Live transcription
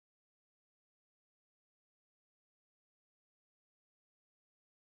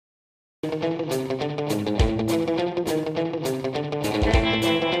We're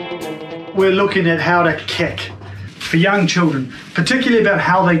looking at how to kick for young children, particularly about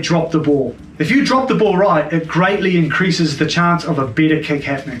how they drop the ball. If you drop the ball right, it greatly increases the chance of a better kick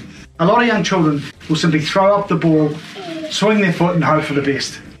happening. A lot of young children will simply throw up the ball, swing their foot and hope for the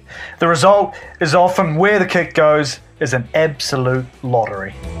best. The result is often where the kick goes is an absolute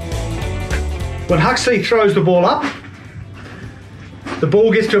lottery. When Huxley throws the ball up, the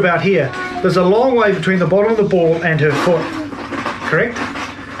ball gets to about here. There's a long way between the bottom of the ball and her foot, correct?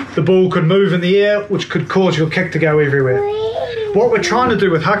 The ball could move in the air, which could cause your kick to go everywhere. What we're trying to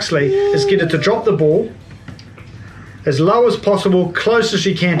do with Huxley is get it to drop the ball as low as possible, close as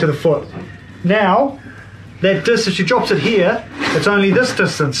she can to the foot. Now, that distance, if she drops it here, it's only this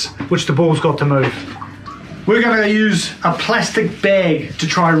distance which the ball's got to move. We're going to use a plastic bag to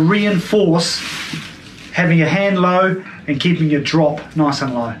try and reinforce having your hand low and keeping your drop nice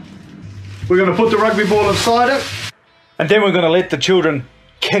and low. We're going to put the rugby ball inside it, and then we're going to let the children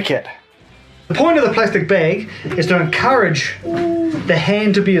kick it. The point of the plastic bag is to encourage the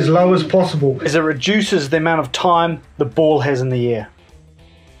hand to be as low as possible, as it reduces the amount of time the ball has in the air.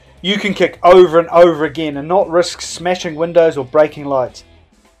 You can kick over and over again and not risk smashing windows or breaking lights.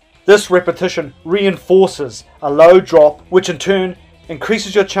 This repetition reinforces a low drop, which in turn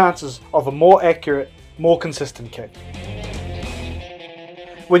increases your chances of a more accurate, more consistent kick.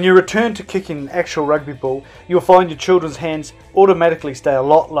 When you return to kicking an actual rugby ball, you'll find your children's hands automatically stay a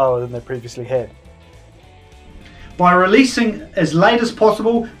lot lower than they previously had. By releasing as late as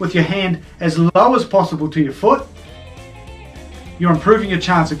possible with your hand as low as possible to your foot, you're improving your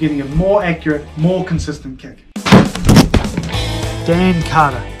chance of getting a more accurate, more consistent kick. Dan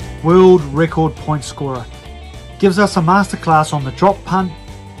Carter, world record point scorer, gives us a masterclass on the drop punt,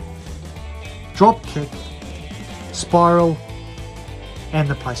 drop kick, spiral, and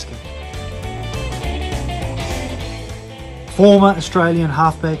the place kick. Former Australian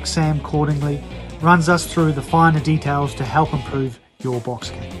halfback Sam Cordingley runs us through the finer details to help improve your box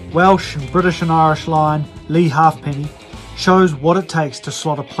kick. Welsh and British and Irish line Lee Halfpenny shows what it takes to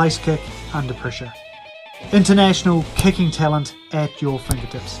slot a place kick under pressure. International kicking talent at your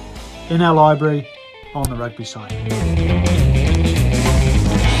fingertips. In our library on the rugby site.